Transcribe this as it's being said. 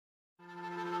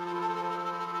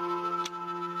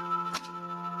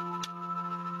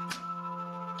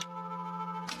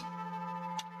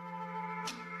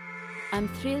I'm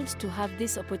thrilled to have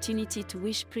this opportunity to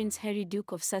wish Prince Harry,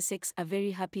 Duke of Sussex, a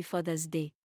very happy Father's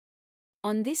Day.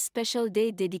 On this special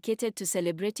day dedicated to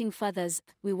celebrating fathers,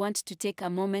 we want to take a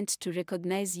moment to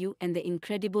recognize you and the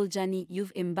incredible journey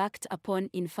you've embarked upon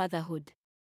in fatherhood.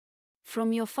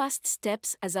 From your first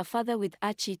steps as a father with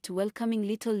Archie to welcoming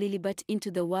little Lilibet into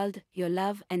the world, your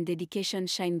love and dedication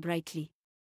shine brightly.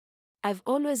 I've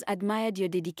always admired your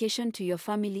dedication to your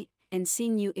family, and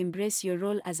seeing you embrace your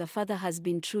role as a father has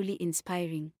been truly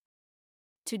inspiring.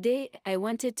 Today, I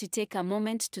wanted to take a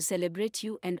moment to celebrate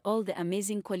you and all the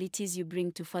amazing qualities you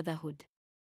bring to fatherhood.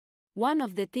 One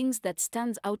of the things that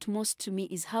stands out most to me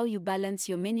is how you balance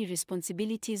your many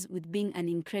responsibilities with being an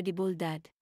incredible dad.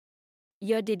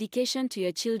 Your dedication to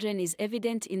your children is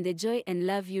evident in the joy and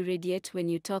love you radiate when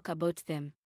you talk about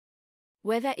them.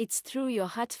 Whether it's through your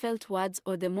heartfelt words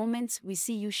or the moments we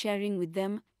see you sharing with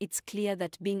them, it's clear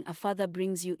that being a father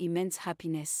brings you immense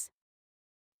happiness.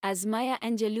 As Maya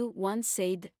Angelou once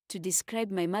said, to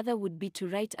describe my mother would be to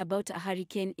write about a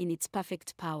hurricane in its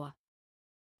perfect power.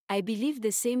 I believe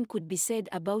the same could be said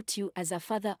about you as a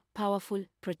father, powerful,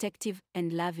 protective,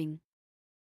 and loving.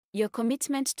 Your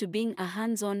commitment to being a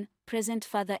hands-on, present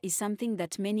father is something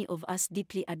that many of us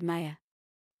deeply admire.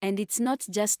 And it's not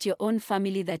just your own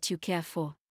family that you care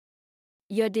for.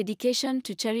 Your dedication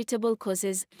to charitable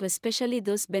causes, especially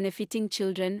those benefiting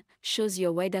children, shows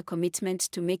your wider commitment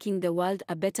to making the world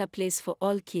a better place for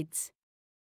all kids.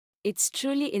 It's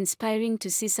truly inspiring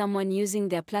to see someone using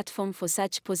their platform for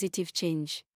such positive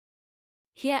change.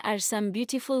 Here are some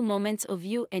beautiful moments of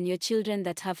you and your children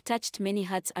that have touched many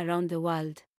hearts around the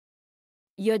world.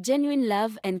 Your genuine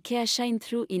love and care shine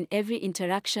through in every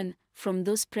interaction, from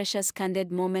those precious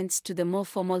candid moments to the more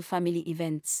formal family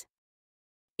events.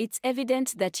 It's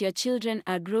evident that your children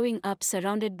are growing up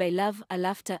surrounded by love,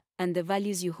 laughter, and the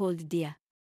values you hold dear.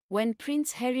 When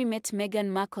Prince Harry met Meghan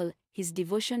Markle, his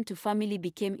devotion to family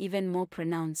became even more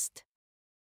pronounced.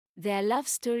 Their love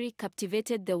story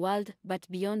captivated the world, but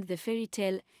beyond the fairy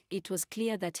tale, it was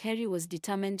clear that Harry was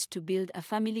determined to build a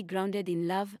family grounded in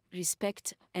love,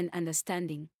 respect, and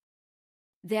understanding.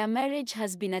 Their marriage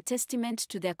has been a testament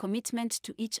to their commitment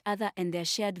to each other and their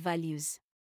shared values.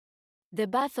 The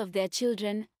birth of their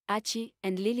children, Archie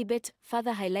and Lilibet,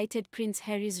 further highlighted Prince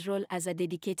Harry's role as a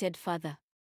dedicated father.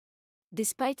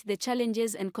 Despite the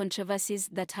challenges and controversies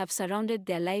that have surrounded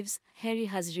their lives, Harry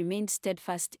has remained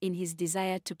steadfast in his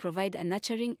desire to provide a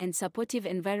nurturing and supportive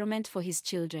environment for his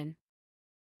children.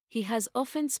 He has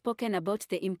often spoken about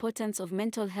the importance of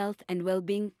mental health and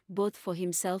well-being, both for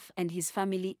himself and his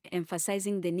family,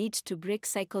 emphasizing the need to break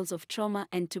cycles of trauma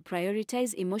and to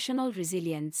prioritize emotional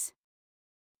resilience.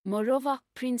 Moreover,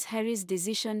 Prince Harry's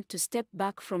decision to step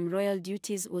back from royal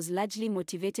duties was largely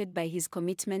motivated by his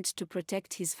commitment to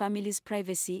protect his family's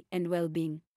privacy and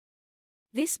well-being.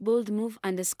 This bold move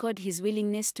underscored his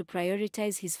willingness to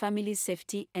prioritize his family's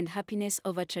safety and happiness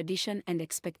over tradition and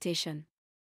expectation.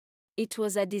 It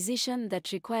was a decision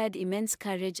that required immense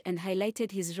courage and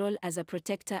highlighted his role as a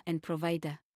protector and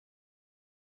provider.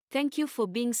 Thank you for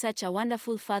being such a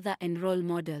wonderful father and role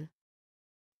model.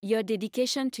 Your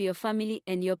dedication to your family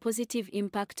and your positive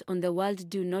impact on the world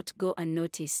do not go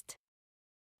unnoticed.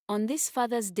 On this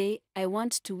Father's Day, I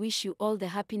want to wish you all the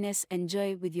happiness and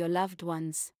joy with your loved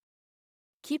ones.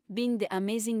 Keep being the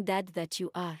amazing dad that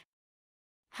you are.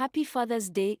 Happy Father's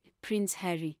Day, Prince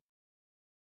Harry.